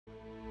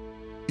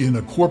In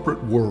a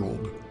corporate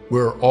world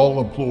where all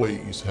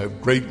employees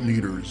have great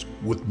leaders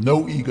with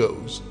no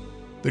egos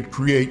that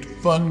create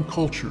fun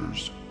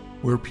cultures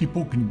where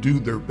people can do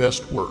their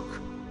best work,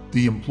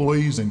 the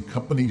employees and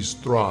companies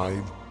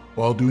thrive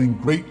while doing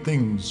great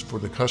things for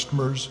the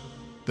customers,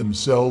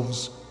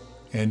 themselves,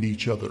 and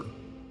each other.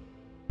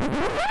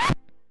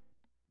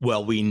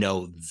 Well, we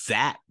know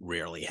that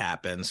rarely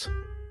happens.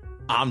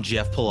 I'm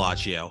Jeff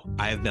Palacio.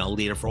 I have been a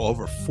leader for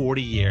over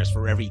 40 years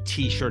for every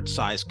t-shirt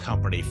size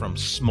company, from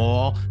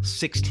small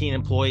 16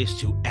 employees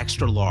to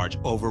extra large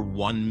over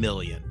 1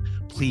 million.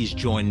 Please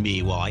join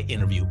me while I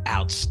interview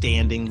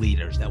outstanding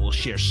leaders that will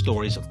share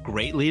stories of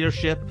great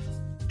leadership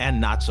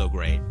and not so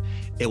great.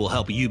 It will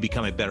help you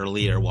become a better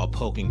leader while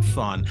poking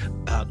fun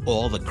about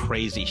all the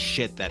crazy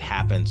shit that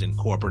happens in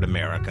corporate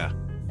America.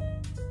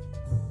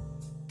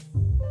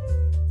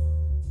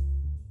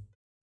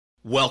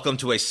 Welcome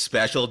to a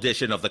special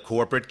edition of the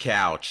Corporate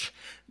Couch.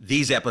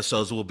 These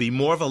episodes will be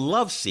more of a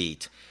love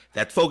seat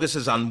that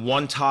focuses on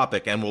one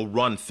topic and will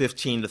run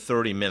 15 to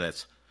 30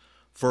 minutes.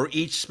 For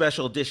each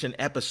special edition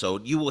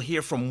episode, you will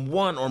hear from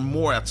one or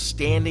more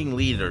outstanding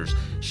leaders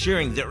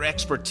sharing their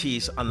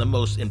expertise on the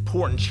most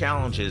important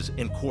challenges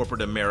in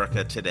corporate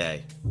America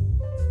today.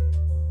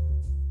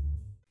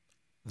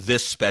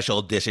 This special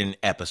edition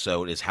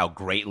episode is how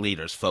great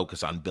leaders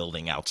focus on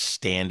building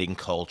outstanding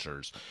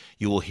cultures.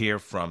 You will hear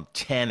from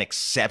 10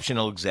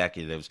 exceptional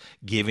executives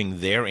giving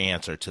their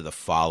answer to the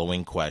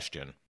following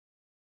question.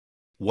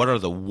 What are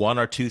the one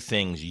or two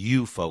things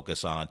you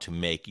focus on to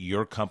make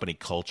your company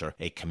culture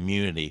a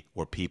community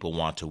where people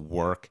want to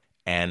work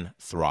and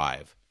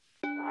thrive?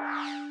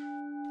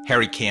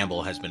 Harry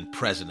Campbell has been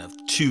president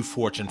of 2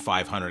 Fortune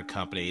 500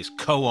 companies,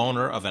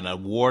 co-owner of an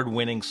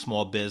award-winning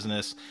small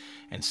business,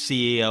 and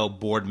CEO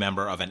board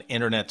member of an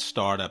internet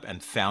startup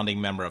and founding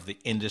member of the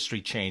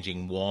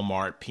industry-changing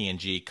Walmart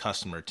P&G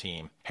customer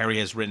team. Harry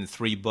has written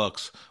 3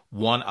 books,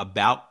 one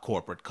about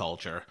corporate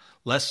culture.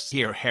 Let's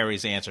hear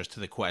Harry's answers to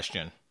the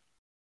question.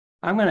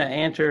 I'm going to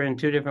answer in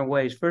 2 different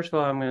ways. First of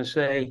all, I'm going to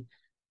say,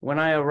 when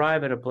I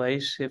arrive at a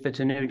place, if it's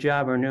a new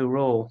job or a new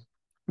role,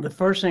 the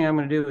first thing I'm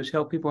going to do is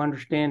help people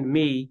understand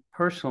me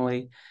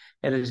personally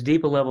at as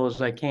deep a level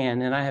as I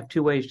can. And I have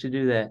 2 ways to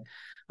do that.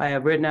 I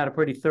have written out a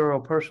pretty thorough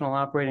personal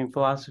operating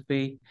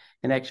philosophy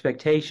and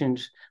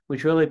expectations,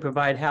 which really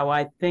provide how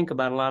I think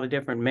about a lot of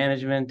different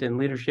management and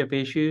leadership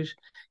issues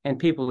and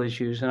people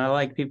issues. And I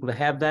like people to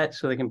have that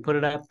so they can put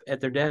it up at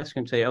their desk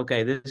and say,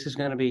 okay, this is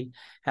going to be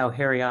how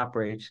Harry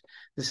operates.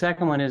 The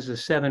second one is the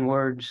 7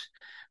 words,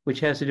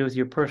 which has to do with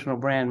your personal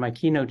brand. My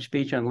keynote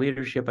speech on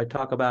leadership, I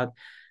talk about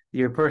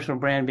your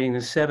personal brand being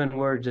the 7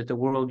 words that the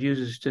world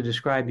uses to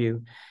describe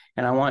you.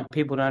 And I want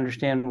people to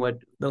understand what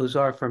those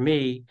are for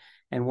me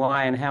and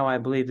why and how I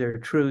believe they're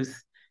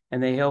truth,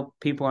 and they help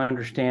people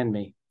understand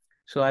me.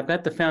 So I've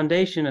got the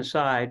foundation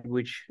aside,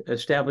 which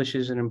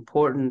establishes an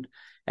important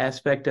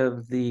aspect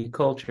of the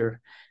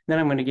culture. Then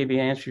I'm going to give you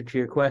an answer to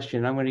your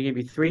question. I'm going to give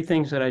you 3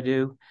 things that I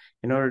do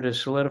in order to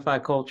solidify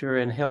culture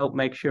and help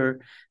make sure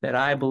that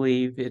I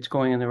believe it's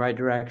going in the right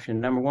direction.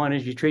 Number 1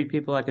 is you treat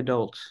people like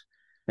adults.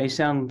 May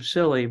sound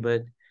silly,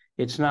 but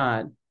it's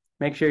not.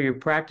 Make sure your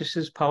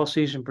practices,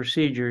 policies, and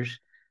procedures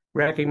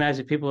recognize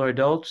that people are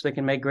adults. They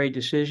can make great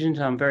decisions.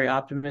 I'm very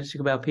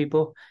optimistic about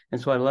people. And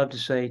so I love to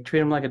say, treat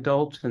them like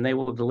adults and they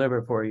will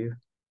deliver for you.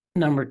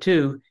 Number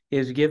 2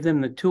 is give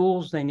them the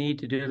tools they need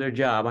to do their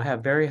job. I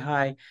have very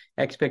high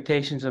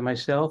expectations of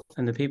myself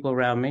and the people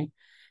around me.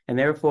 And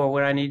therefore,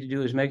 what I need to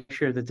do is make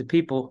sure that the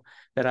people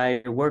that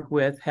I work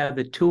with have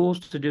the tools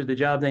to do the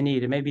job they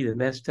need. It may be the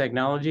best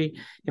technology.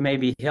 It may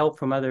be help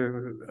from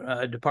other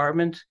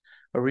departments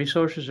or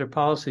resources or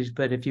policies.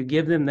 But if you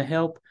give them the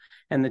help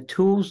and the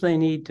tools they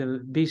need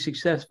to be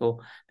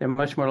successful, they're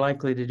much more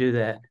likely to do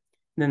that. And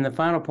then the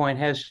final point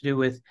has to do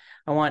with,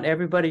 I want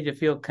everybody to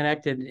feel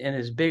connected in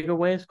as big a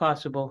way as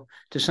possible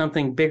to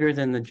something bigger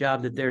than the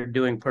job that they're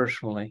doing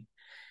personally.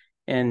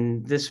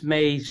 And this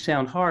may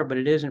sound hard, but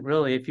it isn't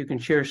really. If you can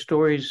share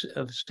stories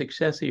of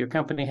success that your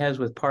company has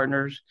with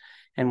partners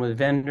and with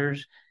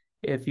vendors,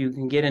 if you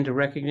can get into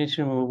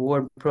recognition and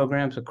reward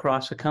programs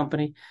across the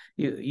company,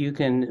 you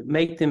can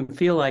make them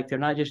feel like they're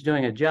not just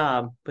doing a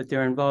job, but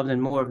they're involved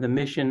in more of the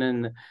mission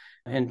and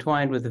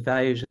entwined with the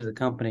values of the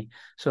company.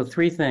 So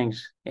 3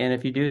 things. And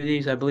if you do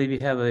these, I believe you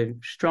have a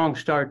strong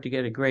start to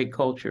get a great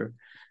culture.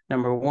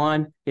 Number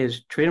 1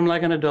 is treat them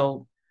like an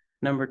adult.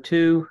 Number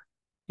 2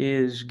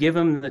 is give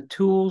them the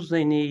tools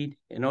they need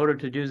in order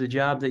to do the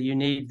job that you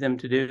need them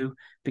to do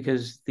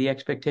because the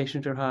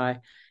expectations are high.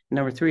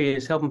 Number 3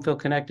 is help them feel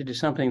connected to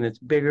something that's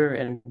bigger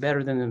and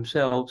better than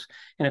themselves.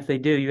 And if they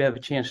do, you have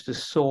a chance to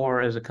soar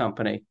as a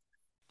company.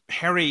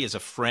 Harry is a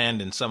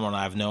friend and someone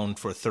I've known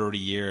for 30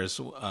 years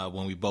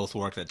when we both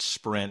worked at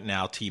Sprint,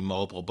 now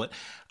T-Mobile. But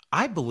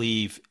I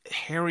believe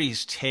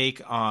Harry's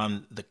take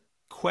on the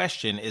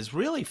question is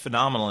really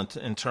phenomenal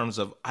in terms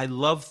of, I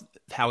love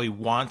how he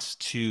wants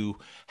to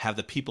have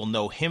the people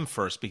know him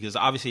first, because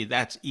obviously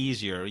that's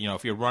easier.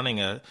 If you're running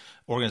a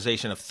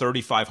organization of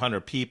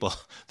 3,500 people,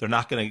 they're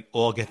not going to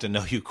all get to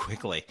know you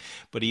quickly.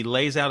 But he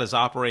lays out his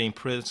operating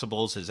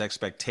principles, his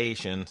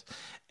expectations,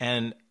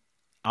 and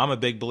I'm a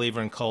big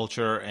believer in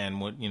culture. And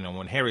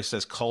when Harry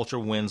says culture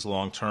wins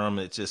long term,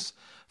 it's just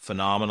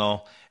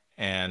phenomenal.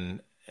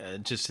 And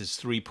just his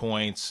 3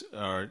 points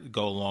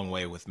go a long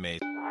way with me.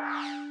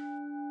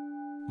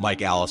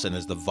 Mike Allison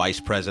is the Vice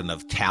President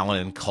of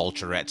Talent and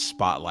Culture at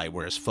Spotlight,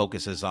 where his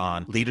focus is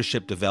on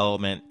leadership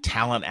development,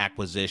 talent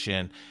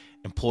acquisition,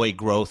 employee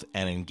growth,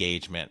 and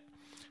engagement.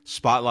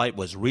 Spotlight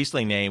was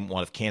recently named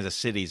one of Kansas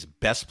City's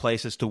best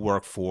places to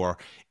work for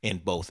in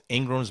both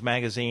Ingram's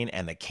Magazine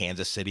and the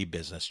Kansas City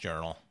Business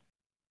Journal.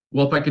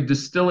 Well, if I could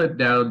distill it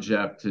down,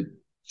 Jeff, to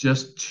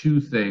just 2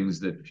 things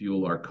that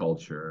fuel our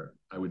culture,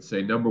 I would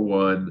say, number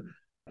one,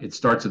 it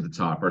starts at the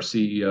top. Our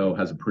CEO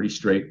has a pretty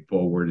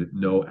straightforward,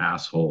 no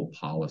asshole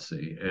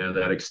policy, and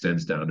that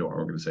extends down to our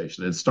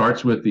organization. It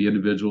starts with the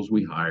individuals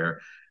we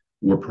hire.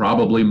 We're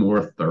probably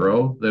more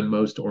thorough than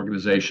most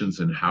organizations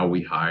in how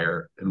we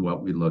hire and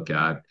what we look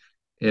at.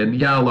 And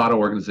yeah, a lot of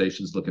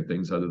organizations look at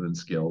things other than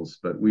skills,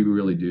 but we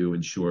really do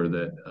ensure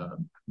that,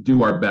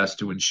 do our best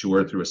to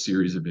ensure through a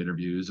series of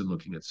interviews and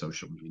looking at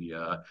social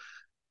media,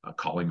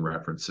 calling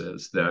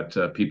references,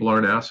 that people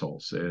aren't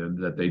assholes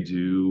and that they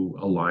do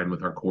align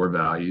with our core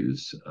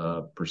values,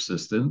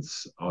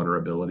 persistence,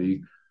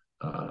 honorability,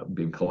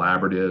 being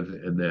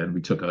collaborative. And then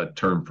we took a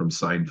term from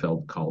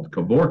Seinfeld called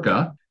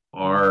Kavorka,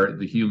 are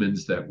the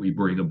humans that we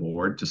bring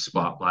aboard to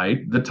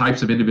spotlight the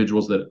types of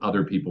individuals that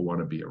other people want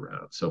to be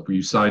around. So for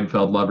you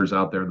Seinfeld lovers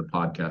out there in the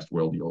podcast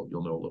world, you'll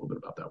know a little bit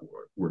about that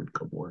word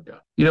Kavorka.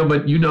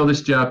 But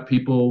this, Jeff,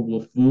 people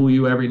will fool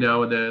you every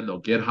now and then. They'll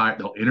get hired,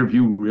 they'll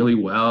interview really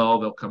well,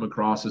 they'll come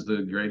across as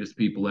the greatest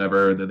people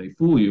ever, and then they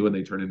fool you and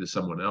they turn into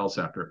someone else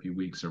after a few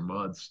weeks or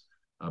months.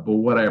 But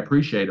what I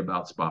appreciate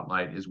about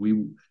Spotlight is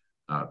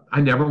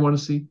I never want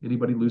to see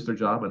anybody lose their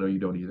job. I know you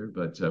don't either,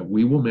 but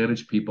we will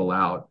manage people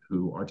out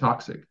who are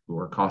toxic, who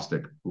are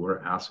caustic, who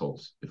are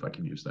assholes, if I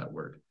can use that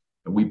word.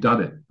 And we've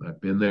done it.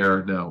 I've been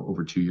there now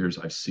over 2 years.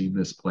 I've seen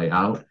this play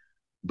out,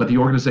 but the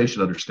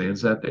organization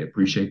understands that. They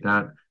appreciate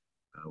that.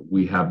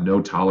 We have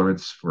no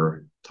tolerance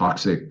for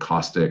toxic,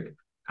 caustic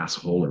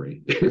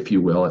assholery, if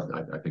you will.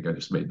 I think I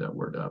just made that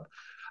word up.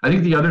 I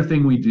think the other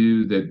thing we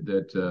do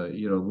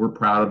that we're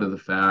proud of the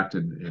fact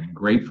and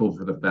grateful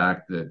for the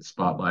fact that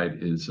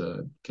Spotlight is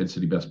Kansas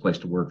City best place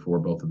to work for,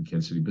 both in the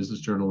Kansas City Business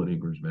Journal and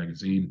Ingram's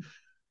Magazine.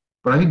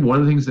 But I think one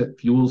of the things that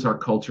fuels our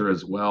culture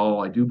as well,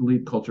 I do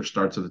believe culture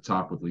starts at the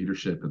top with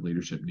leadership, and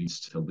leadership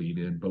needs to lean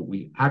in. But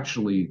we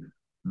actually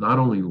not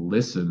only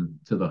listen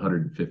to the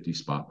 150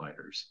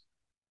 Spotlighters,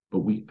 but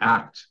we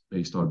act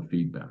based on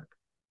feedback.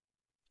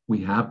 We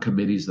have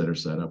committees that are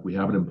set up. We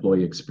have an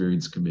employee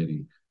experience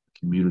committee,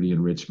 community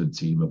enrichment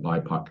team, a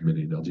BIPOC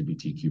committee, an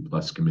LGBTQ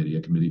plus committee,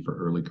 a committee for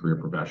early career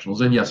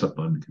professionals, and yes, a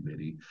fund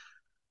committee.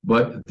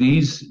 But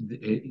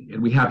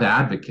and we have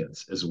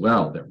advocates as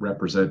well that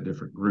represent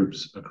different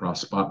groups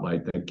across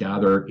Spotlight that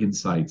gather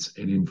insights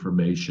and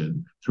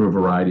information through a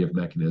variety of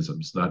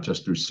mechanisms, not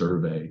just through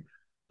survey,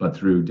 but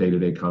through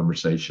day-to-day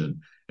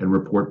conversation, and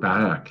report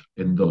back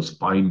in those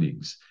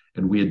findings.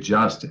 And we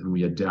adjust and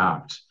we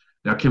adapt.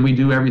 Now, can we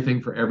do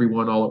everything for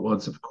everyone all at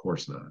once? Of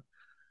course not.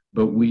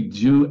 But we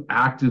do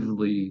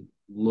actively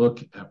look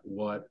at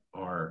what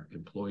our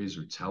employees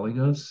are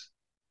telling us,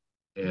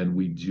 and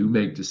we do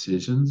make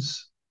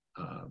decisions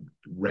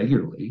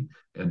regularly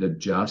and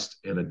adjust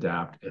and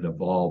adapt and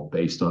evolve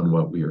based on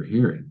what we are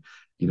hearing.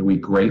 We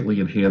greatly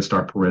enhanced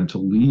our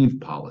parental leave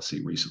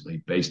policy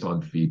recently based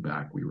on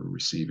feedback we were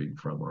receiving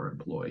from our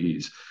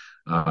employees.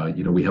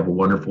 We have a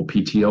wonderful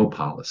PTO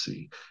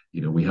policy.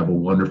 We have a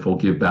wonderful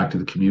give back to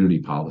the community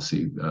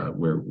policy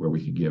where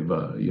we can give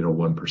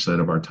 1%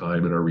 of our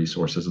time and our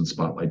resources, and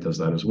Spotlight does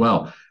that as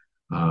well.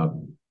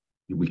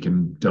 We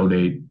can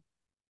donate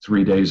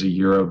 3 days a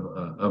year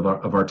of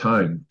our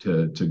time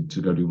to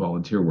go do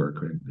volunteer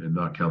work and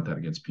not count that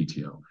against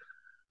PTO.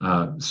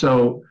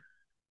 So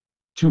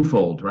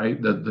twofold,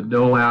 right? The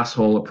no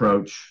asshole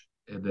approach,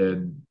 and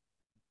then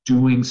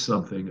doing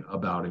something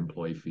about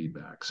employee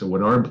feedback. So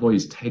when our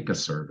employees take a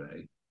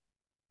survey,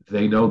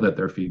 they know that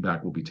their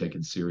feedback will be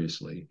taken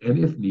seriously. And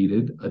if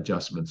needed,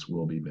 adjustments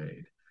will be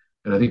made.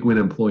 And I think when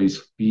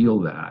employees feel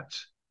that,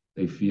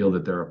 they feel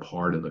that they're a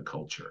part of the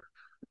culture.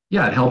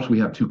 Yeah, it helps. We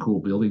have 2 cool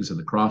buildings in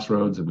the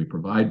Crossroads, and we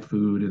provide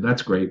food, and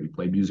that's great. We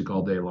play music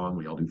all day long.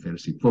 We all do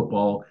fantasy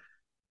football.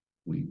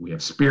 We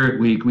have Spirit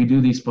Week. We do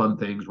these fun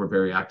things. We're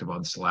very active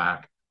on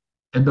Slack.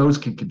 And those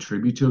can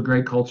contribute to a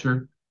great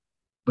culture.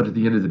 But at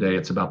the end of the day,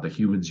 it's about the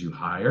humans you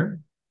hire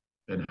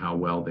and how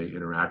well they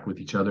interact with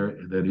each other.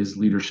 And then is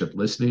leadership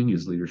listening?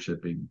 Is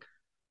leadership being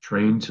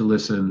trained to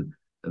listen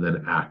and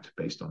then act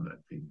based on that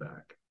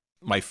feedback?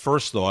 My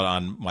first thought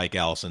on Mike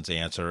Allison's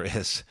answer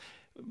is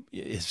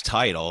his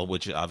title,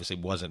 which obviously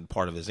wasn't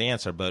part of his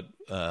answer, but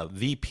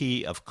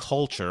VP of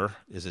Culture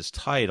is his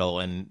title.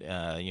 And,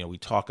 we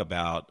talk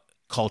about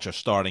culture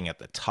starting at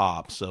the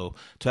top. So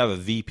to have a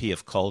VP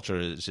of culture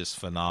is just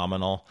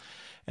phenomenal.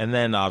 And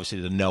then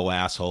obviously the no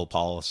asshole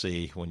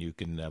policy, when you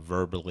can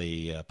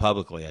verbally,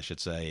 publicly, I should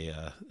say,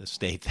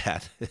 state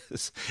that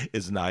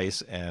is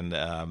nice.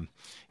 And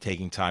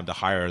taking time to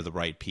hire the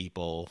right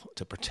people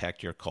to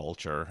protect your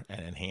culture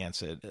and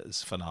enhance it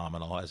is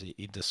phenomenal, as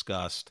he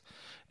discussed.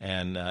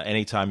 And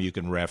anytime you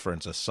can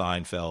reference a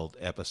Seinfeld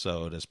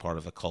episode as part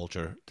of a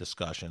culture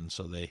discussion,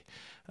 so they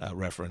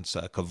reference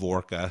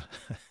Kavorka,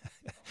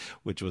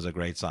 which was a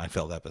great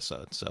Seinfeld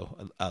episode.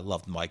 So I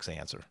loved Mike's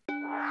answer.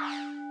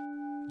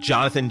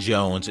 Jonathan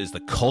Jones is the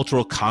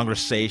cultural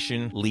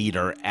conversation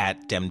leader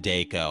at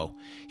Demdeco.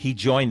 He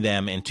joined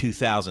them in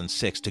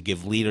 2006 to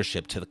give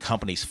leadership to the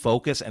company's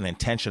focus and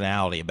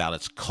intentionality about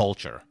its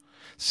culture.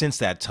 Since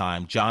that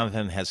time,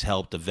 Jonathan has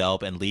helped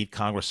develop and lead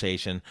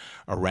conversation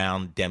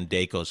around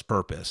Demdeco's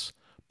purpose,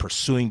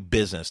 pursuing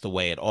business the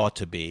way it ought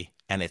to be,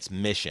 and its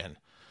mission,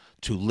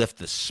 to lift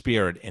the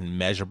spirit in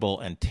measurable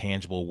and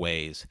tangible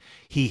ways.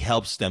 He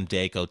helps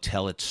Demdeco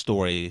tell its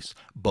stories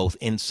both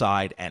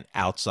inside and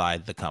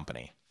outside the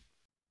company.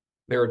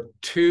 There are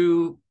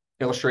two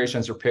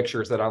illustrations or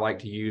pictures that I like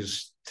to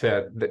use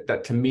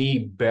that to me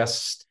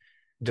best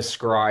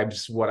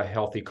describes what a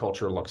healthy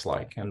culture looks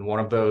like. And one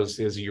of those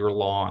is your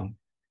lawn.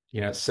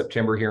 It's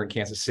September here in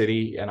Kansas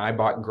City, and I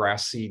bought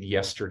grass seed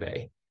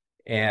yesterday.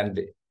 And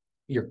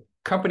your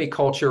company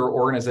culture,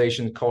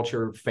 organization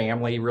culture,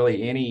 family,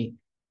 really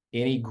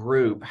any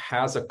group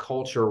has a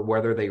culture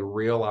whether they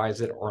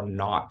realize it or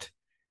not.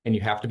 And you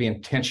have to be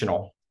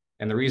intentional.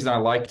 And the reason I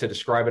like to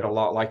describe it a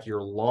lot like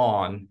your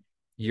lawn,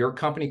 your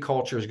company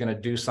culture is going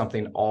to do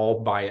something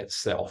all by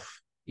itself,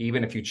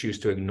 even if you choose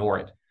to ignore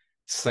it.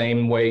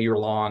 Same way your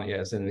lawn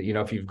is. And,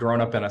 if you've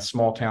grown up in a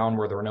small town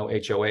where there were no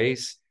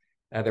HOAs,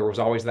 there was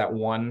always that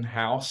one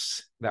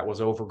house that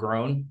was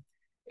overgrown.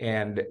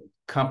 And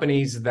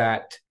companies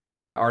that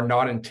are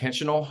not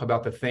intentional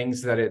about the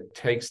things that it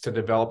takes to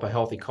develop a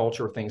healthy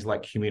culture, things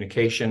like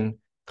communication,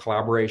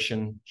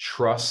 collaboration,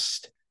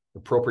 trust,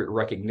 appropriate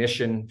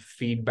recognition,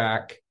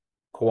 feedback,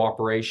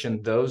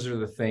 cooperation, those are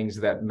the things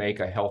that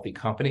make a healthy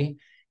company,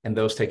 and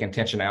those take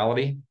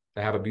intentionality.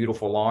 To have a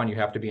beautiful lawn, you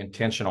have to be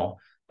intentional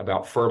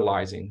about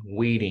fertilizing,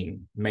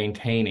 weeding,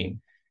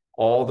 maintaining.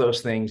 All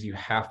those things you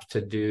have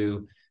to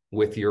do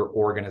with your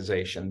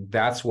organization.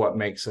 That's what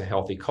makes a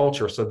healthy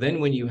culture. So then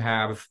when you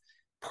have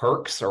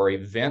perks or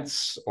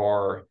events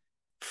or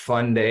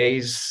fun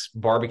days,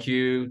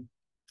 barbecue,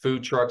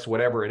 food trucks,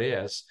 whatever it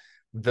is,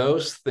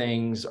 those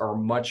things are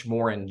much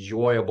more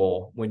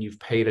enjoyable when you've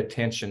paid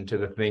attention to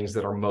the things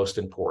that are most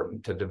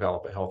important to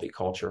develop a healthy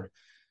culture.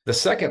 The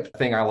second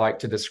thing I like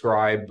to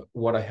describe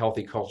what a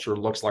healthy culture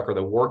looks like, or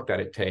the work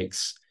that it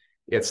takes,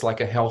 it's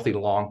like a healthy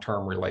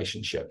long-term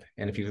relationship.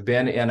 And if you've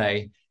been in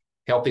a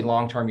healthy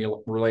long-term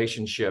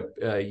relationship,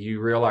 you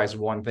realize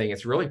one thing,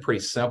 it's really pretty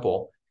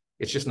simple.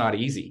 It's just not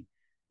easy,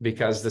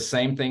 because the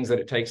same things that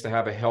it takes to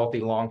have a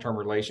healthy long-term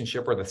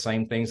relationship are the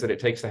same things that it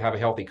takes to have a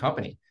healthy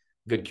company.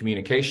 Good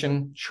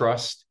communication,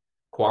 trust,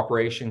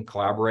 cooperation,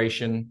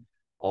 collaboration,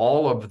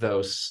 all of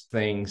those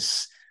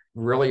things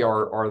really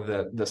are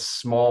the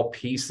small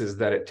pieces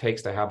that it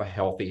takes to have a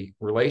healthy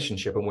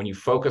relationship. And when you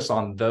focus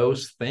on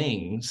those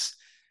things,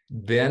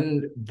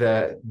 then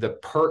the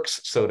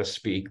perks, so to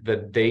speak, the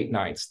date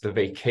nights, the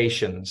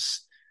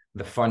vacations,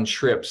 the fun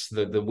trips,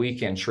 the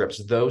weekend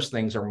trips, those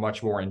things are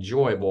much more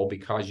enjoyable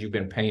because you've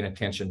been paying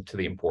attention to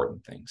the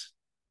important things.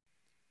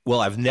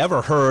 Well, I've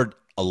never heard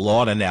a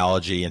lawn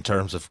analogy in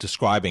terms of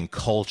describing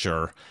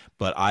culture,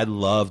 but I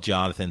love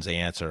Jonathan's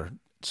answer.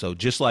 So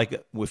just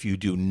like if you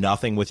do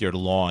nothing with your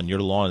lawn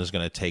is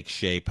going to take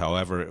shape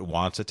however it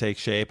wants to take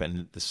shape,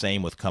 and the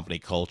same with company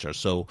culture.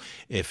 So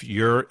if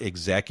your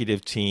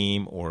executive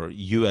team or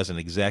you as an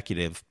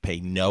executive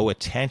pay no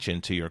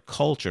attention to your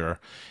culture,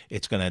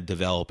 it's going to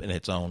develop in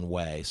its own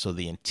way. So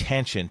the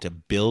intention to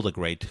build a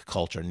great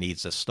culture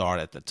needs to start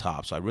at the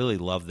top. So I really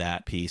love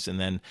that piece. And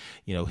then,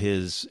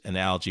 his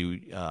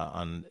analogy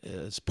on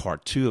is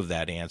part two of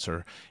that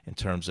answer in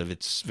terms of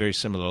it's very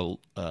similar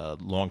to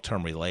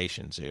long-term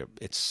relations.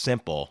 It's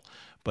simple,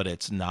 but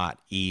it's not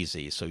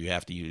easy. So you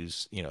have to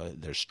use,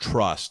 there's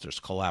trust, there's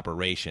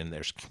collaboration,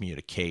 there's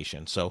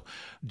communication. So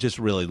just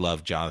really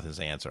love Jonathan's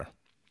answer.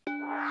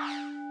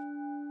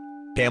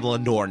 Pamela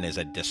Norton is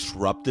a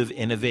disruptive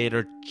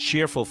innovator,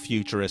 cheerful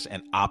futurist,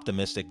 and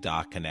optimistic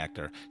dot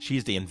connector.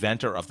 She's the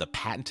inventor of the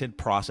patented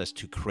process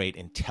to create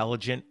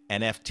intelligent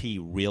NFT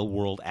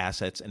real-world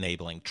assets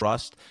enabling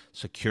trust,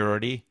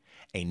 security,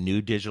 a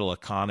new digital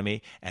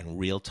economy, and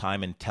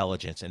real-time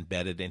intelligence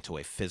embedded into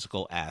a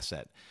physical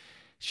asset.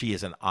 She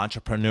is an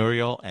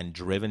entrepreneurial and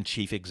driven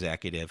chief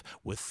executive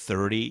with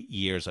 30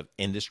 years of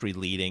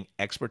industry-leading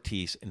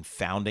expertise in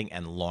founding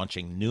and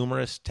launching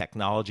numerous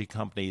technology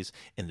companies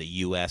in the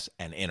U.S.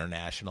 and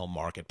international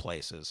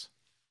marketplaces.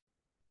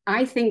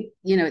 I think,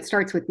 it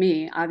starts with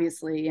me,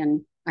 obviously,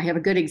 and I have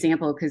a good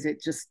example because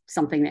it's just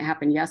something that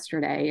happened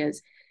yesterday.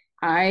 Is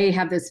I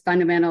have this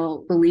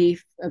fundamental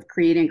belief of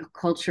creating a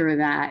culture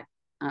that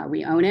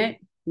we own it,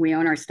 we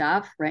own our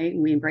stuff, right?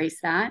 And we embrace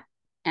that.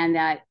 And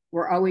that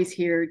We're always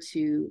here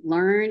to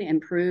learn,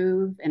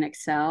 improve, and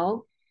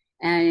excel.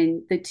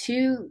 And the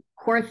two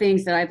core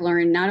things that I've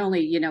learned, not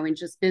only, in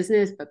just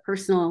business, but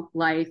personal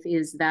life,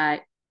 is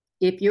that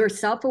if you're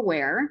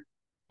self-aware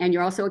and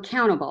you're also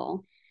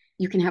accountable,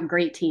 you can have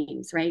great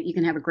teams, right? You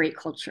can have a great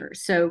culture.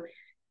 So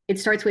it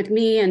starts with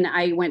me. And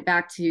I went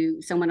back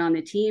to someone on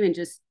the team and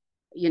just,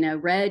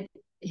 read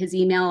his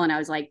email. And I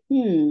was like,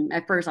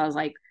 at first I was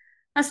like,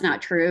 that's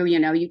not true.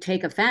 You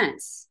take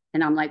offense.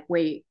 And I'm like,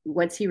 wait,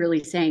 what's he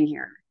really saying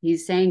here?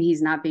 He's saying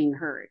he's not being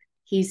heard.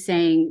 He's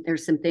saying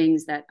there's some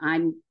things that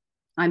I'm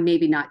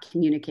maybe not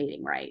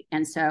communicating right.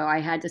 And so I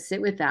had to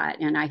sit with that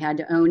and I had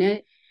to own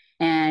it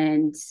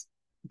and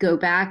go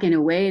back in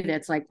a way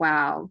that's like,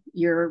 wow,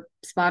 you're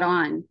spot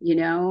on,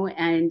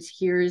 and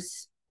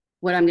here's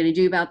what I'm going to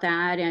do about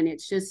that. And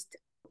it's just,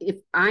 if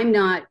I'm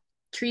not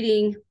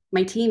treating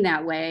my team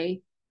that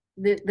way,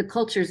 the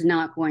culture is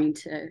not going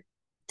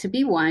to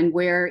be one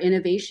where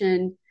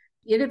innovative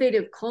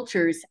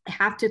cultures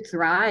have to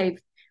thrive,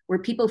 where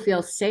people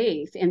feel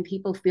safe and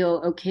people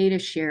feel okay to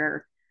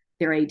share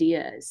their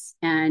ideas.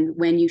 And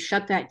when you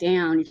shut that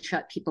down, you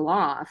shut people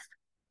off,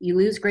 you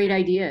lose great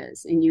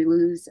ideas and you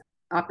lose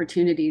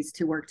opportunities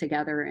to work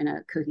together in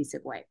a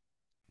cohesive way.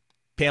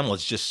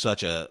 Pamela's just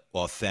such a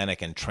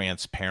authentic and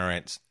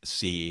transparent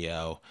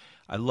CEO.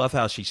 I love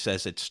how she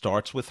says it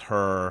starts with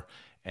her,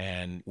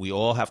 and we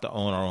all have to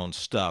own our own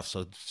stuff.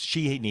 So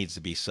she needs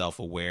to be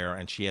self-aware,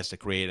 and she has to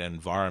create an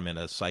environment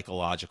of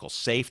psychological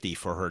safety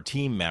for her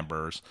team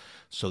members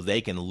so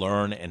they can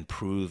learn,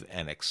 improve,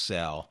 and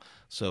excel.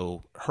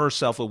 So her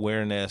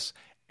self-awareness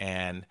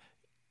and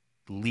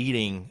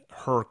leading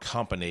her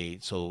company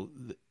so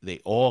they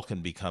all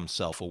can become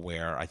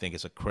self-aware, I think,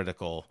 is a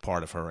critical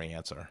part of her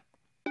answer.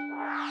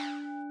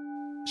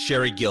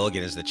 Sherry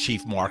Gilligan is the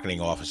Chief Marketing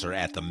Officer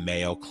at the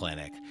Mayo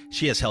Clinic.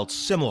 She has held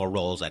similar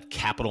roles at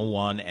Capital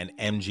One and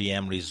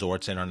MGM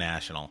Resorts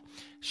International.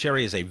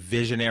 Sherry is a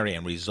visionary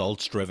and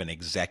results-driven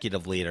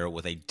executive leader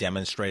with a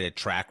demonstrated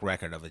track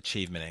record of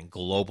achievement in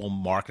global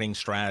marketing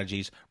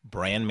strategies,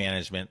 brand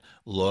management,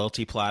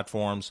 loyalty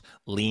platforms,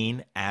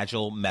 lean,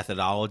 agile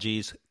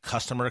methodologies,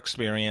 customer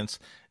experience,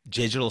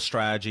 digital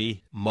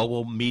strategy,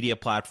 mobile media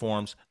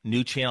platforms,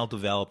 new channel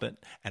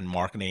development, and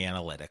marketing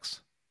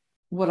analytics.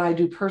 What I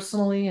do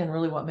personally, and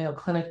really what Mayo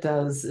Clinic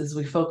does, is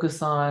we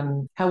focus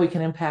on how we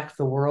can impact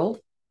the world,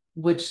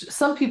 which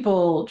some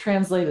people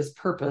translate as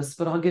purpose,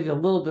 but I'll give you a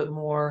little bit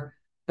more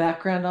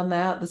background on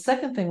that. The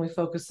second thing we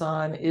focus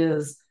on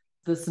is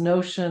this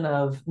notion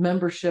of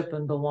membership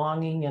and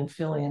belonging and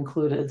feeling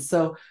included.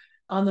 So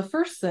on the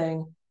first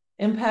thing,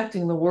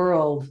 impacting the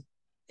world,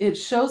 it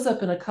shows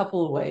up in a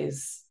couple of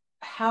ways.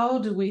 How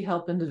do we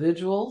help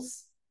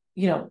individuals?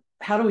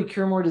 How do we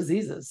cure more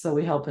diseases? So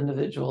we help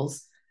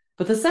individuals.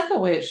 But the second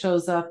way it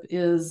shows up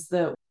is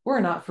that we're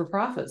a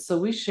not-for-profit. So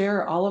we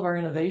share all of our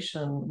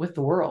innovation with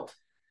the world.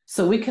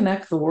 So we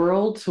connect the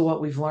world to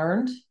what we've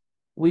learned.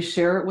 We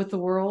share it with the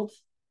world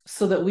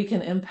so that we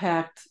can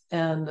impact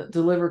and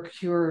deliver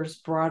cures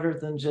broader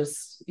than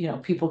just,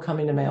 people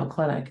coming to Mayo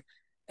Clinic.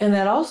 And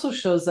that also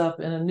shows up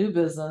in a new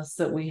business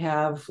that we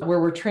have where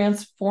we're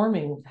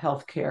transforming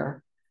healthcare,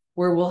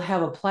 where we'll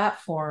have a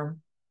platform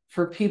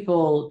for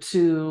people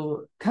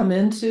to come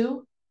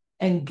into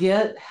and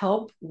get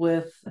help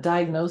with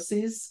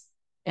diagnoses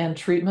and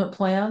treatment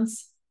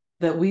plans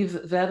that we've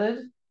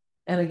vetted.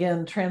 And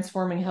again,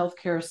 transforming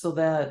healthcare so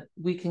that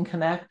we can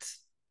connect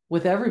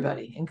with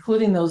everybody,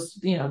 including those,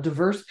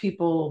 diverse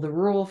people, the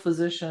rural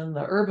physician,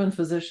 the urban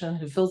physician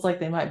who feels like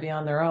they might be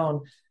on their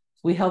own.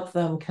 We help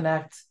them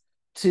connect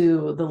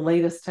to the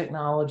latest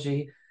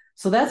technology.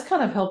 So that's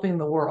kind of helping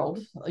the world,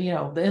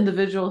 the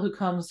individual who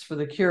comes for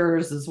the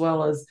cures, as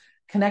well as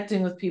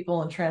connecting with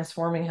people and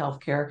transforming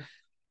healthcare.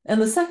 And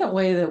the second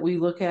way that we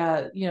look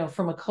at,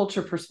 from a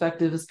culture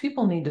perspective, is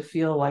people need to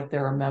feel like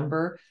they're a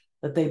member,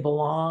 that they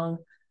belong,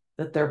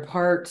 that they're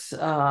part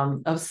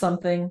of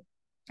something.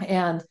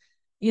 And,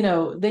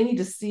 they need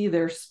to see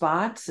their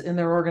spot in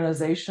their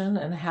organization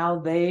and how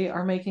they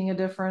are making a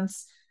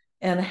difference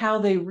and how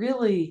they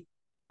really,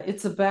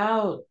 it's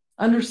about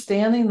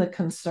understanding the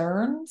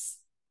concerns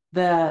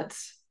that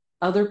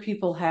other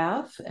people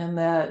have. And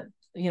that,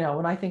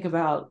 when I think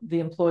about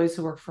the employees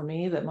who work for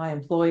me, that my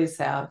employees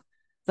have,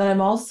 that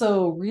I'm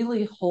also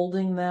really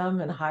holding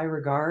them in high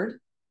regard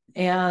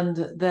and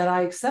that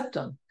I accept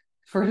them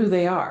for who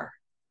they are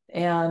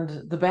and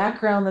the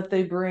background that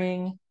they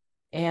bring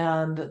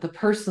and the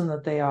person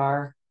that they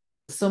are.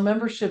 So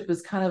membership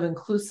is kind of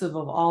inclusive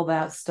of all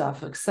that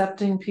stuff,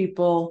 accepting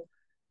people,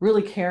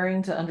 really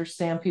caring to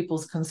understand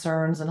people's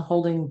concerns and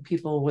holding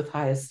people with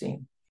high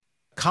esteem.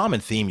 Common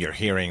theme you're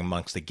hearing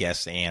amongst the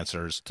guests'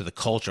 answers to the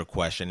culture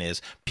question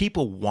is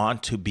people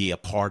want to be a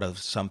part of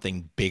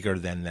something bigger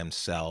than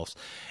themselves.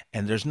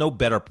 And there's no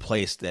better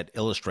place that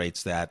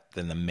illustrates that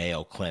than the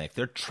Mayo Clinic.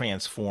 They're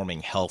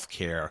transforming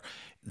healthcare.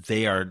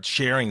 They are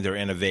sharing their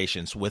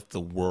innovations with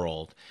the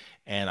world.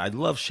 And I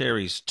love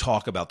Sherry's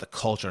talk about the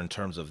culture in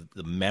terms of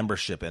the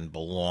membership and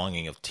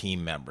belonging of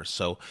team members.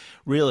 So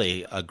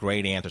really a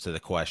great answer to the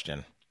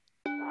question.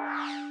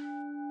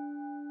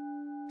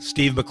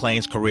 Steve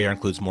McLean's career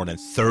includes more than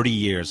 30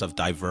 years of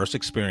diverse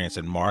experience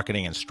in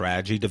marketing and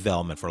strategy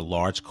development for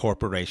large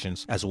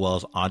corporations as well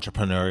as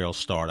entrepreneurial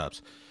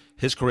startups.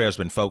 His career has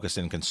been focused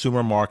in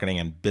consumer marketing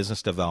and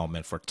business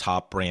development for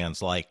top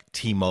brands like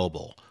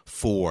T-Mobile,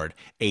 Ford,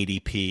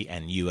 ADP,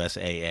 and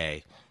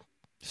USAA.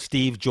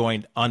 Steve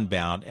joined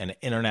Unbound, an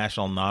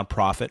international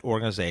nonprofit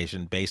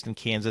organization based in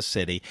Kansas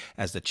City,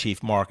 as the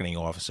Chief Marketing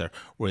Officer,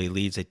 where he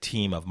leads a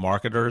team of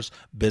marketers,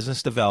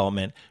 business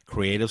development,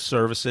 creative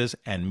services,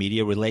 and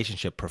media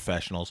relationship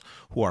professionals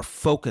who are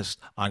focused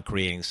on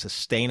creating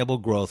sustainable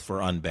growth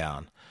for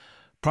Unbound.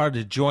 Prior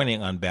to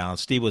joining Unbound,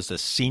 Steve was the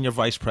Senior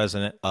Vice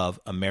President of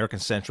American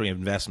Century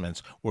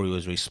Investments, where he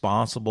was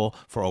responsible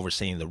for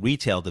overseeing the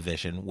retail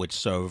division, which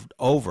served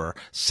over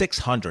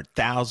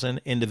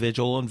 600,000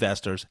 individual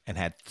investors and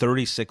had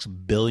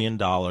 $36 billion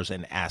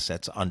in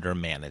assets under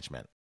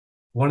management.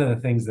 One of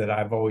the things that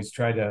I've always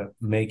tried to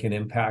make an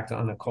impact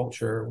on a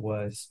culture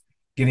was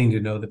getting to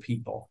know the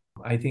people.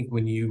 I think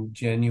when you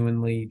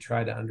genuinely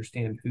try to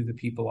understand who the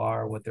people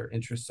are, what their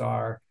interests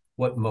are,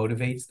 what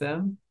motivates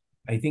them,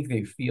 I think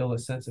they feel a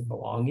sense of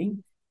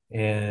belonging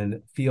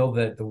and feel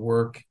that the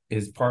work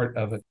is part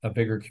of a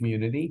bigger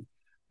community.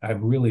 I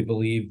really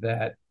believe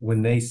that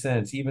when they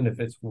sense, even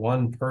if it's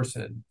one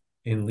person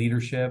in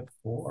leadership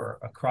or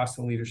across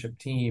the leadership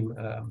team,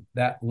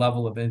 that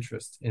level of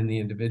interest in the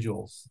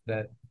individuals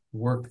that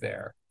work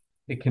there,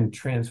 it can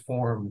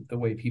transform the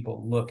way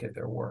people look at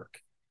their work.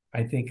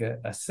 I think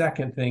a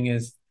second thing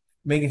is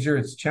making sure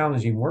it's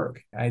challenging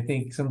work. I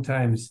think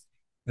sometimes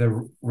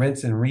the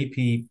rinse and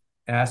repeat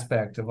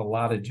aspect of a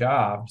lot of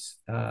jobs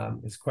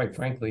is quite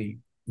frankly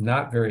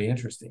not very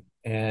interesting.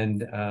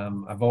 And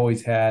I've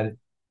always had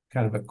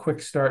kind of a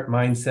quick start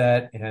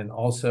mindset and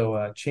also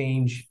a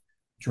change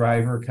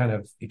driver kind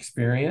of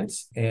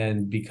experience.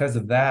 And because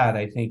of that,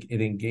 I think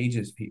it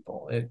engages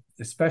people,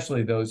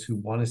 especially those who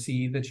want to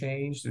see the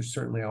change. There's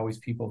certainly always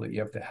people that you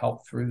have to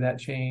help through that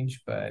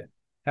change, but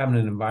having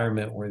an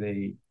environment where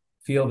they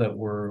feel that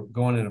we're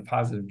going in a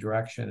positive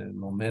direction and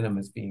momentum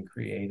is being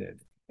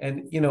created.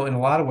 And, in a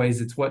lot of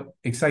ways, it's what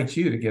excites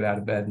you to get out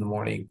of bed in the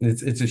morning.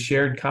 It's a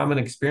shared common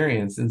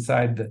experience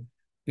inside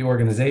the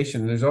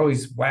organization. There's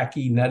always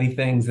wacky, nutty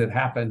things that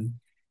happen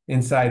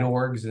inside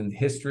orgs and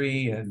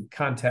history and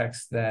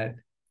context that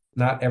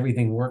not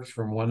everything works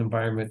from one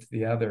environment to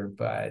the other.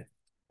 But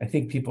I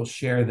think people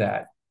share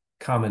that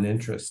common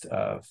interest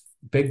of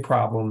big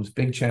problems,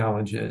 big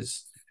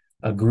challenges,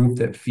 a group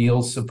that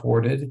feels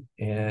supported,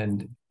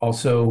 and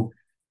also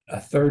a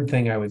third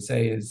thing I would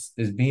say is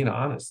being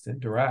honest and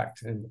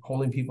direct and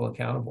holding people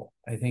accountable.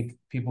 I think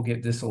people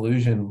get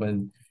disillusioned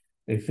when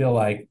they feel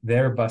like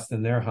they're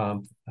busting their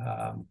hump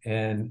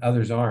and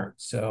others aren't.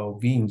 So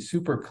being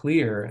super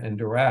clear and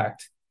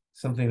direct,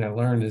 something I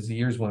learned as the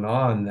years went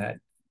on,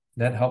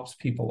 that helps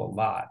people a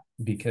lot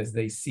because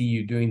they see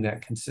you doing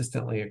that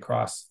consistently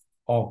across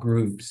all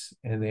groups,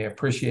 and they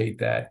appreciate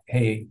that,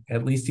 hey,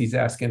 at least he's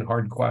asking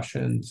hard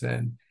questions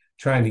and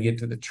trying to get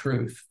to the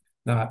truth,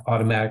 not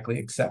automatically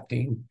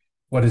accepting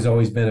what has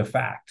always been a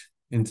fact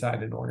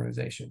inside an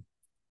organization.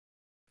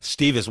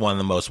 Steve is one of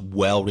the most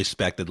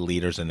well-respected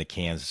leaders in the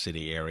Kansas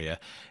City area,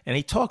 and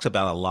he talks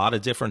about a lot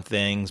of different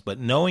things, but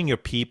knowing your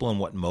people and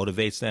what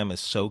motivates them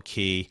is so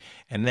key.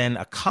 And then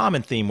a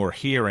common theme we're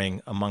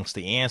hearing amongst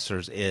the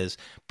answers is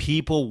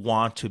people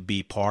want to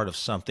be part of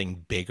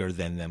something bigger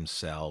than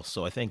themselves.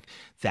 So I think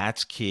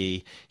that's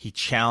key. He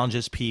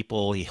challenges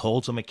people, he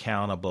holds them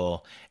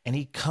accountable, and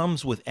he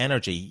comes with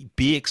energy.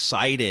 Be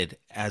excited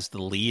as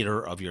the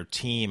leader of your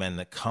team and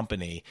the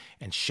company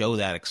and show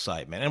that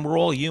excitement. And we're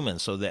all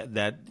humans, so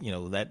that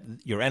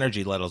your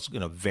energy level is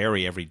going to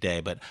vary every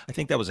day. But I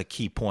think that was a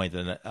key point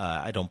that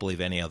I don't believe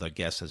any other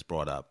guest has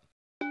brought up.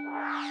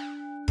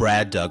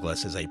 Brad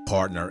Douglas is a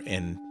partner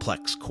in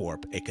Plex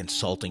Corp, a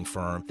consulting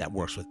firm that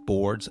works with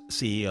boards,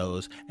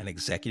 CEOs, and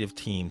executive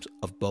teams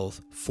of both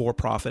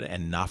for-profit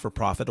and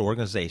not-for-profit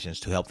organizations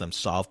to help them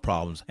solve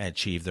problems and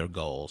achieve their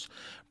goals.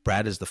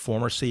 Brad is the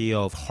former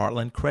CEO of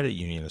Heartland Credit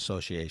Union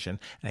Association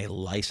and a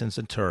licensed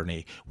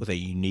attorney with a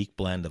unique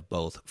blend of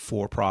both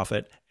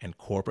for-profit and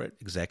corporate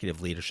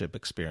executive leadership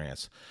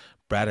experience.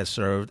 Brad has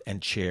served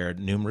and chaired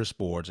numerous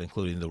boards,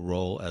 including the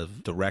role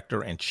of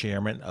director and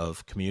chairman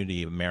of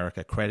Community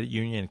America Credit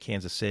Union in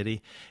Kansas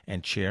City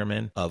and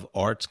chairman of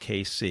Arts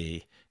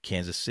KC,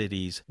 Kansas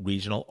City's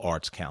Regional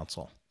Arts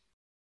Council.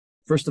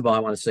 First of all, I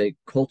want to say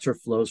culture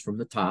flows from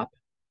the top.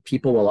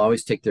 People will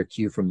always take their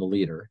cue from the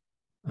leader.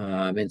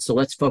 And so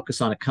let's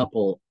focus on a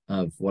couple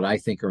of what I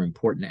think are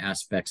important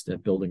aspects to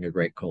building a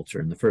great culture.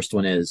 And the first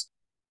one is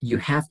you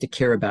have to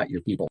care about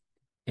your people.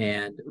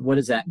 And what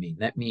does that mean?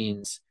 That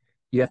means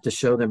you have to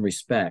show them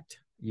respect.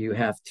 You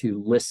have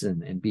to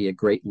listen and be a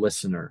great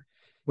listener.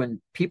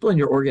 When people in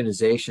your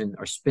organization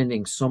are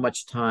spending so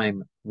much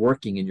time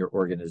working in your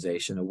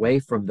organization away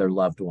from their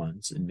loved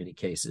ones, in many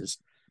cases,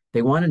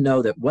 they want to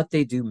know that what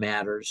they do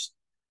matters.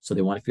 So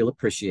they want to feel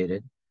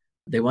appreciated.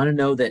 They want to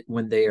know that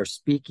when they are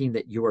speaking,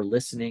 that you are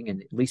listening and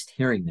at least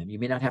hearing them. You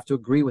may not have to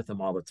agree with them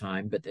all the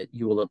time, but that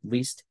you will at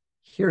least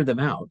hear them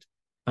out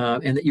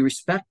and that you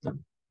respect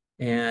them.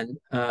 And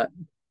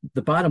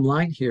the bottom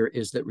line here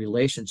is that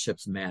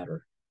relationships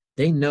matter.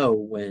 They know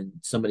when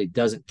somebody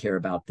doesn't care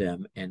about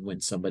them and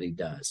when somebody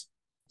does.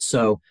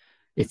 So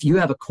if you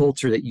have a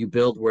culture that you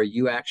build where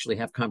you actually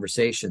have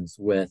conversations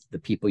with the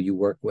people you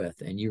work with,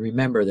 and you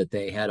remember that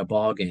they had a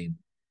ball game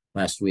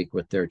last week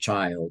with their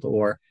child,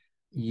 or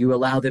you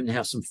allow them to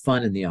have some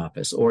fun in the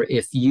office, or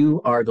if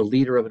you are the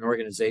leader of an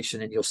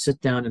organization and you'll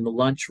sit down in the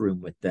lunchroom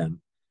with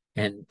them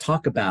and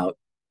talk about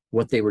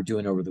what they were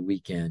doing over the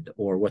weekend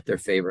or what their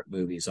favorite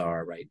movies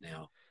are right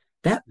now,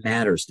 that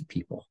matters to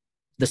people.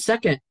 The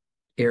second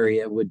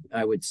area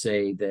I would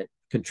say that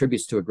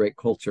contributes to a great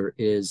culture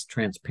is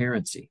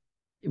transparency.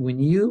 When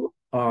you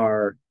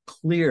are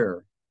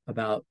clear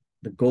about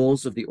the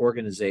goals of the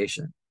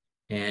organization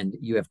and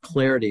you have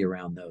clarity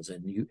around those,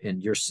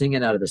 and you're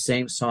singing out of the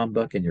same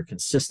songbook and you're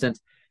consistent,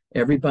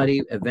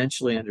 everybody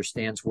eventually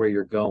understands where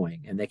you're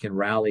going and they can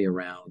rally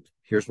around,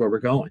 here's where we're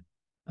going.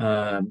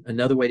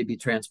 Another way to be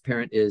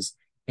transparent is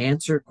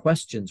answer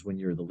questions when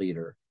you're the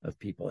leader of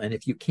people. And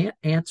if you can't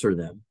answer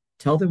them,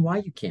 tell them why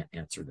you can't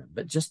answer them,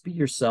 but just be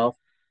yourself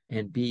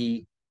and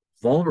be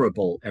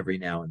vulnerable every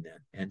now and then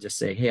and just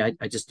say, hey,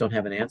 I just don't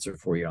have an answer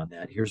for you on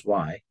that. Here's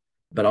why,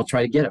 but I'll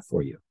try to get it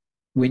for you.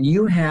 When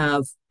you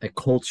have a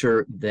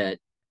culture that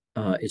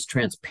is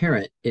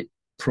transparent, it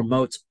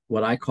promotes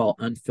what I call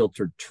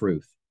unfiltered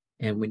truth.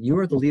 And when you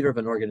are the leader of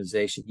an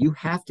organization, you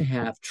have to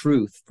have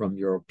truth from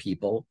your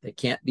people. They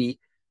can't be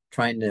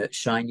trying to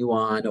shine you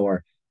on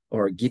or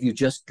give you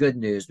just good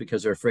news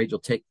because they're afraid you'll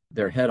take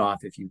their head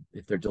off if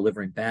they're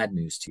delivering bad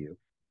news to you.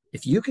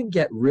 If you can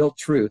get real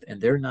truth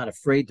and they're not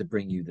afraid to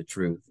bring you the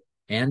truth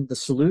and the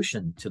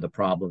solution to the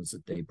problems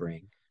that they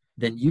bring,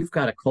 then you've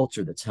got a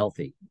culture that's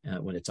healthy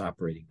when it's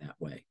operating that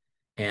way.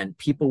 And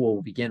people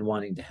will begin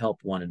wanting to help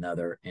one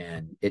another,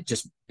 and it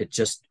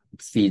just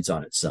feeds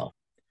on itself.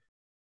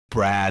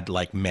 Brad,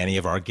 like many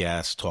of our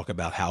guests, talk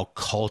about how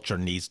culture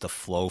needs to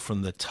flow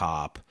from the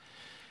top.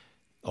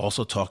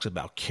 Also talks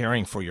about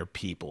caring for your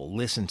people,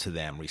 listen to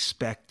them,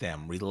 respect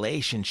them.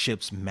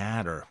 Relationships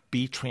matter.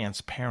 Be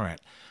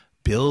transparent.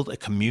 Build a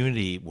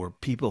community where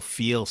people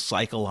feel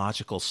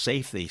psychological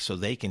safety so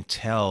they can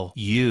tell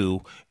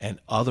you and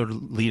other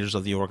leaders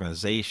of the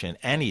organization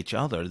and each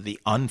other the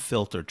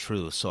unfiltered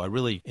truth. So I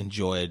really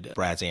enjoyed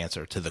Brad's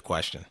answer to the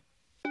question.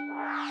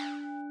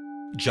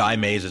 Jai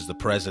Mays is the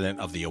president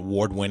of the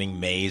award-winning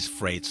Mays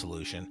Freight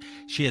Solution.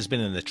 She has been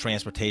in the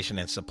transportation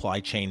and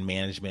supply chain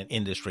management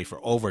industry for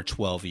over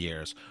 12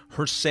 years.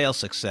 Her sales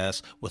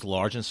success with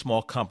large and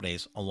small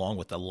companies, along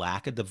with the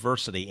lack of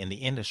diversity in the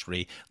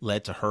industry,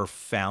 led to her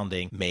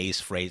founding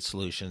Mays Freight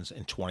Solutions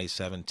in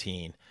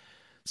 2017.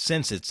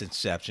 Since its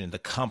inception, the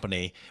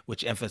company,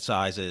 which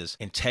emphasizes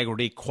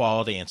integrity,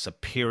 quality, and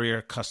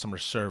superior customer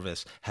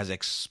service, has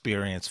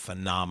experienced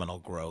phenomenal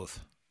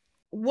growth.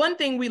 One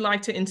thing we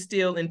like to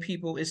instill in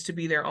people is to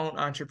be their own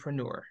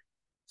entrepreneur.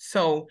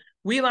 So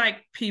we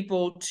like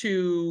people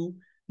to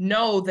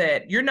know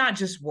that you're not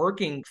just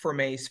working for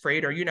Mays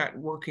Freight or you're not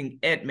working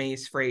at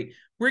Mays Freight.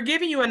 We're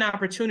giving you an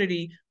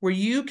opportunity where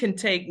you can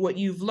take what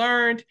you've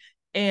learned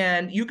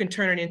and you can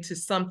turn it into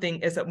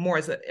something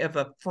of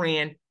a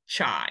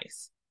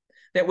franchise.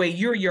 That way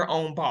you're your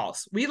own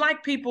boss. We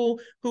like people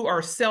who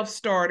are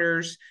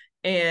self-starters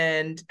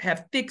and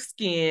have thick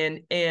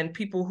skin and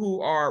people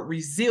who are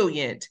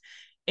resilient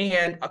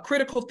and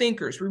critical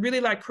thinkers. We really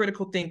like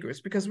critical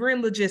thinkers because we're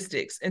in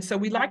logistics. And so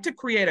we like to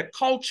create a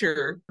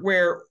culture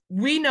where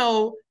we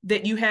know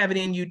that you have it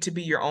in you to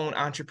be your own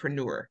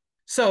entrepreneur.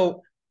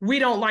 So we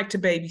don't like to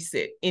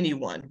babysit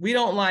anyone. We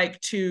don't like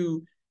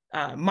to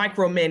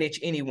micromanage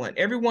anyone.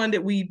 Everyone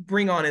that we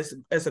bring on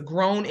as a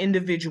grown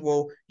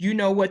individual, you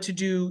know what to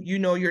do, you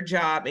know your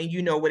job, and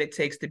you know what it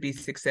takes to be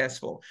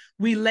successful.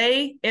 We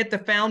lay at the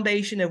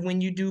foundation of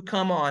when you do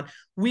come on,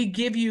 we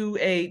give you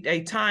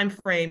a time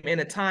frame and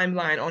a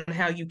timeline on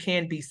how you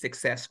can be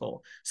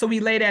successful. So we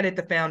lay that at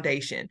the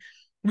foundation.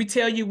 We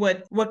tell you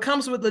what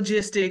comes with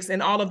logistics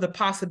and all of the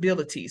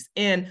possibilities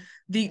and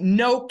the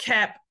no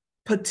cap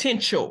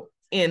potential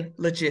in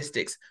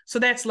logistics. So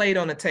that's laid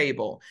on the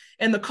table.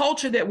 And the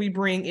culture that we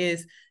bring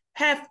is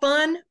have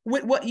fun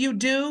with what you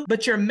do,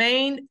 but your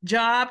main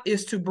job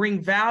is to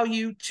bring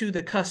value to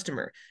the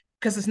customer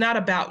because it's not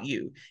about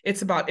you.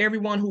 It's about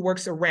everyone who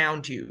works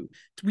around you.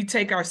 We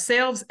take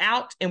ourselves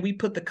out and we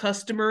put the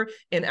customer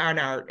and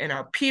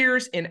our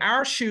peers in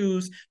our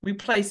shoes. We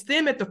place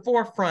them at the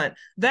forefront.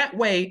 That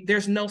way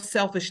there's no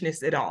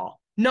selfishness at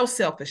all. No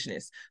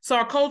selfishness. So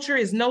our culture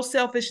is no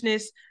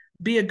selfishness,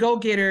 be a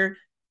go-getter,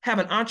 have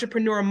an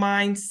entrepreneur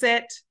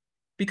mindset,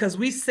 because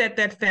we set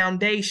that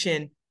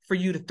foundation for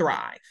you to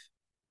thrive.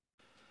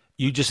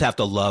 You just have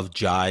to love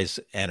Jai's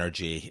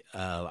energy.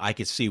 I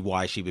could see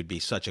why she would be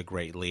such a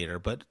great leader.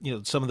 But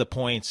some of the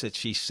points that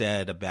she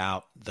said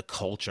about the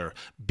culture: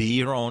 be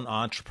your own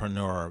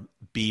entrepreneur,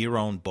 be your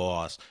own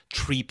boss,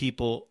 treat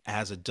people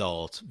as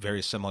adults,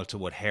 very similar to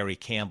what Harry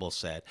Campbell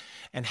said,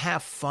 and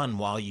have fun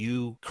while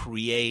you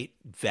create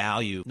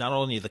value, not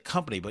only the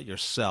company but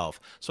yourself.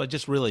 So I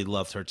just really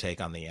loved her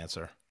take on the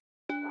answer.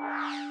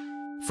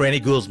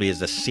 Franny Goolsby is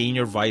the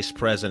Senior Vice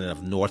President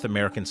of North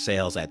American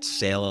Sales at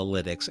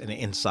Salealytics, an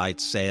inside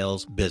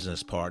sales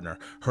business partner.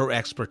 Her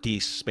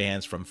expertise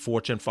spans from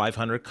Fortune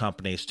 500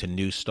 companies to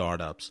new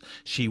startups.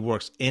 She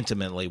works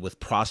intimately with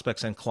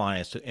prospects and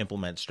clients to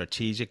implement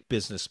strategic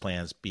business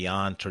plans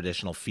beyond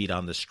traditional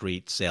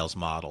feet-on-the-street sales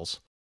models.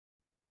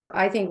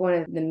 I think one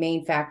of the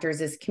main factors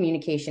is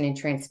communication and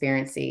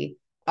transparency.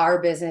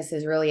 Our business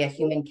is really a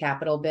human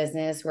capital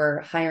business.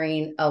 We're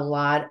hiring a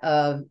lot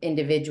of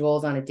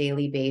individuals on a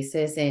daily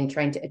basis and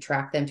trying to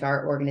attract them to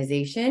our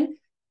organization.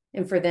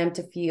 And for them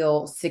to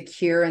feel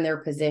secure in their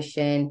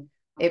position,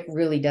 it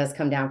really does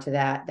come down to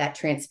that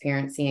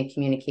transparency and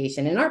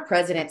communication. And our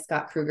president,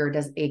 Scott Kruger,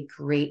 does a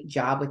great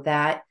job with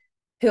that.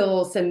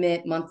 He'll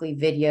submit monthly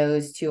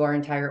videos to our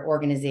entire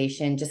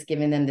organization, just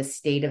giving them the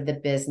state of the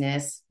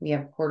business. We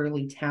have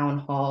quarterly town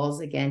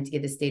halls, again, to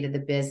give the state of the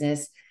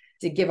business,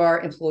 to give our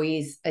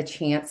employees a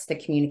chance to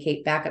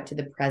communicate back up to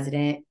the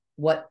president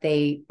what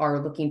they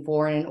are looking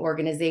for in an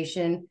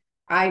organization.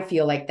 I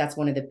feel like that's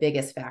one of the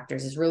biggest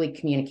factors, is really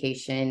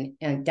communication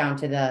and down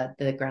to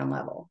the ground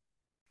level.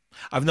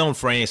 I've known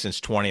Franny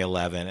since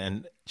 2011,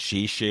 and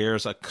she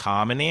shares a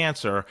common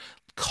answer.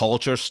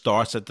 Culture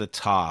starts at the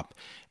top.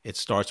 It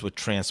starts with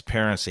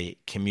transparency.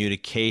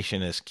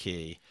 Communication is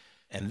key.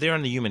 And they're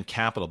in the human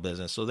capital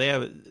business, so they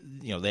have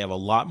a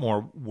lot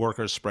more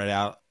workers spread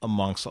out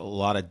amongst a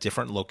lot of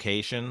different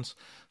locations.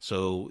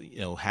 So,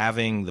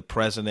 having the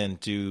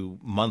president do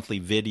monthly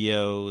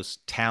videos,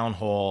 town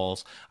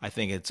halls, I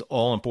think it's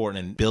all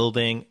important in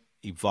building,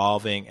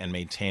 evolving, and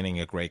maintaining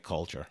a great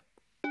culture.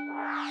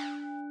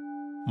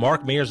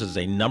 Mark Mears is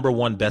a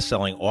 #1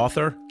 best-selling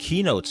author,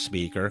 keynote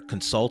speaker,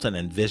 consultant,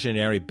 and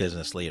visionary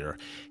business leader.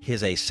 He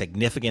has a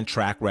significant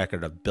track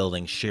record of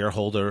building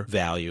shareholder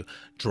value,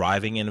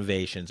 driving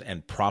innovations,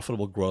 and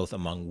profitable growth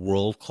among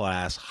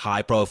world-class,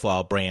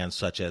 high-profile brands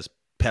such as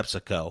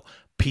PepsiCo,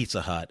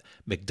 Pizza Hut,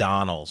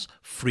 McDonald's,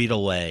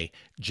 Frito-Lay,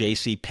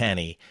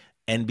 JCPenney,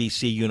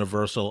 NBC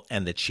Universal,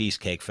 and the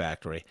Cheesecake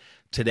Factory.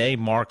 Today,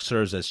 Mark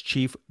serves as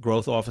Chief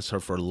Growth Officer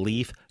for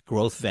Leaf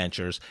Growth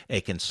Ventures,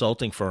 a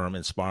consulting firm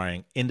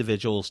inspiring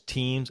individuals,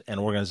 teams, and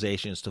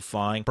organizations to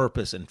find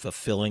purpose in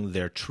fulfilling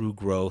their true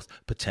growth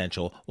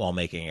potential while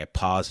making a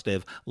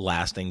positive,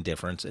 lasting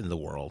difference in the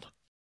world.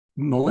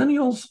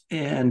 Millennials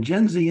and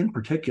Gen Z in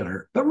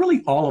particular, but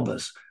really all of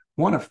us,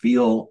 want to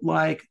feel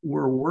like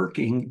we're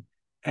working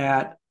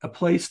at a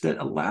place that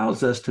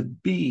allows us to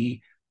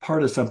be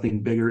part of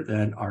something bigger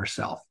than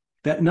ourselves.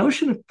 That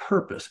notion of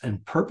purpose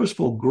and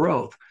purposeful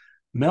growth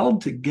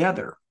meld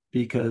together,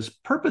 because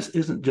purpose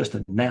isn't just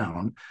a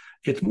noun.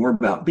 It's more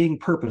about being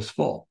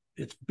purposeful.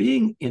 It's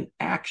being in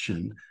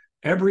action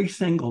every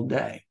single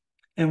day.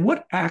 And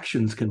what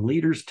actions can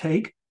leaders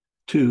take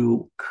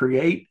to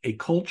create a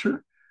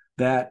culture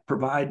that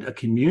provide a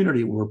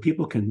community where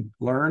people can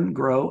learn,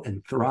 grow,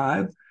 and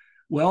thrive?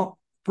 Well,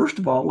 first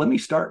of all, let me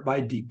start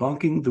by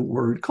debunking the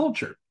word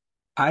culture.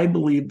 I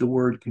believe the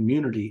word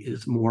community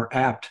is more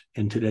apt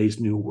in today's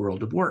new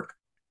world of work.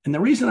 And the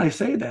reason I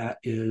say that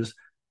is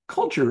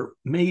culture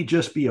may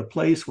just be a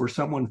place where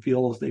someone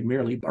feels they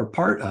merely are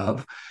part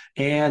of,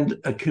 and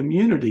a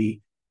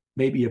community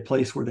may be a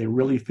place where they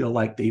really feel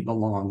like they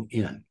belong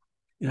in.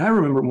 And I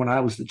remember when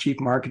I was the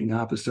chief marketing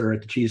officer at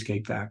the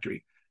Cheesecake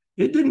Factory,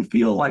 it didn't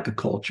feel like a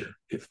culture.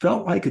 It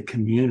felt like a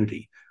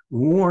community,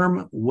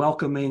 warm,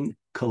 welcoming,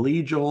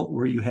 collegial,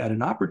 where you had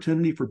an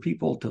opportunity for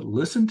people to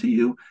listen to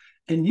you,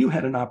 and you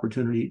had an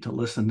opportunity to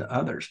listen to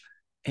others.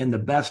 And the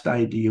best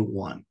idea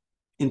won.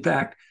 In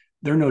fact,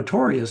 they're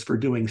notorious for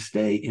doing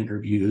stay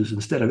interviews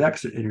instead of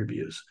exit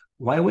interviews.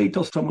 Why wait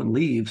till someone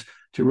leaves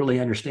to really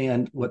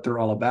understand what they're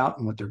all about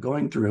and what they're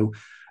going through,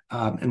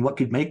 and what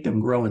could make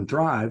them grow and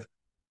thrive?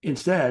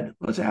 Instead,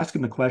 let's ask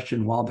them the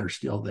question while they're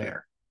still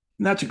there.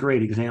 And that's a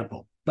great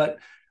example. But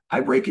I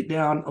break it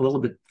down a little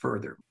bit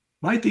further.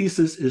 My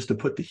thesis is to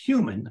put the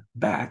human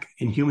back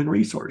in human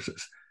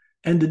resources.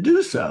 And to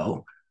do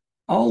so,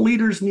 all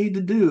leaders need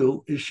to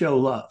do is show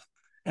love.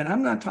 And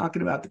I'm not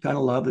talking about the kind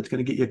of love that's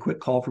going to get you a quick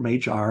call from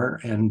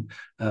HR and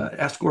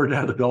escorted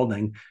out of the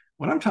building.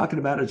 What I'm talking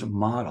about is a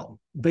model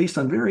based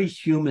on very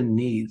human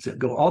needs that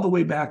go all the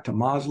way back to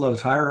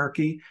Maslow's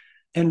hierarchy.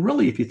 And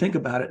really, if you think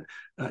about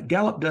it,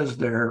 Gallup does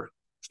their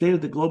State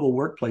of the Global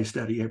Workplace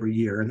study every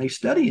year, and they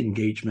study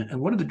engagement and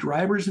what are the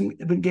drivers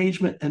of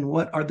engagement and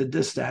what are the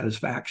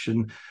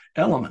dissatisfaction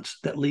elements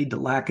that lead to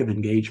lack of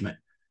engagement.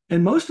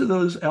 And most of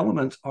those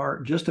elements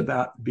are just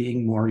about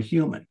being more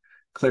human,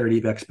 clarity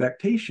of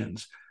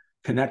expectations,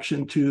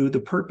 connection to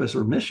the purpose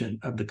or mission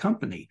of the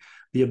company,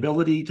 the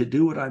ability to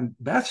do what I'm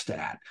best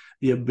at,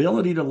 the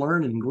ability to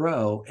learn and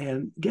grow,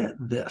 and get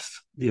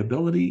this, the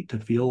ability to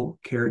feel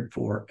cared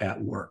for at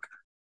work.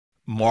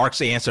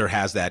 Mark's answer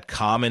has that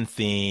common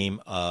theme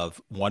of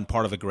one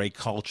part of a great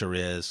culture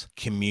is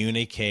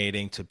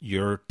communicating to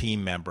your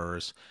team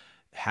members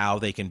how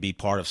they can be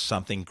part of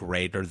something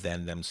greater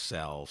than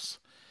themselves.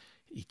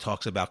 He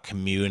talks about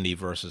community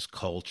versus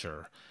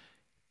culture,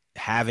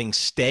 having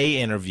stay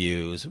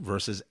interviews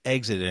versus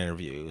exit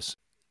interviews.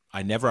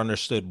 I never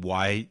understood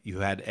why you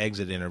had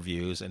exit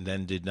interviews and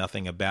then did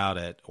nothing about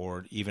it,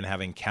 or even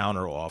having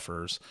counter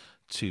offers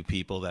to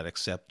people that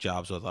accept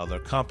jobs with other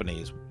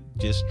companies.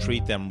 Just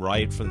treat them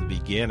right from the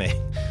beginning.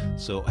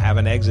 So have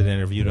an exit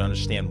interview to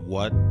understand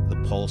what the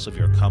pulse of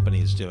your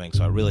company is doing.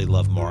 So I really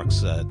love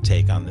Mark's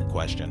take on the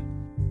question.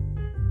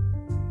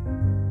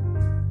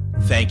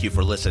 Thank you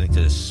for listening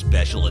to this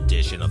special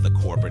edition of The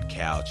Corporate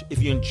Couch.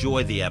 If you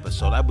enjoyed the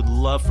episode, I would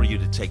love for you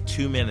to take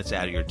 2 minutes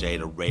out of your day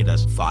to rate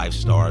us 5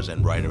 stars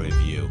and write a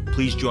review.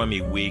 Please join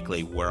me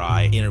weekly where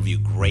I interview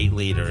great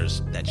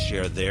leaders that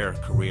share their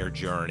career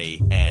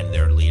journey and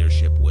their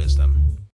leadership wisdom.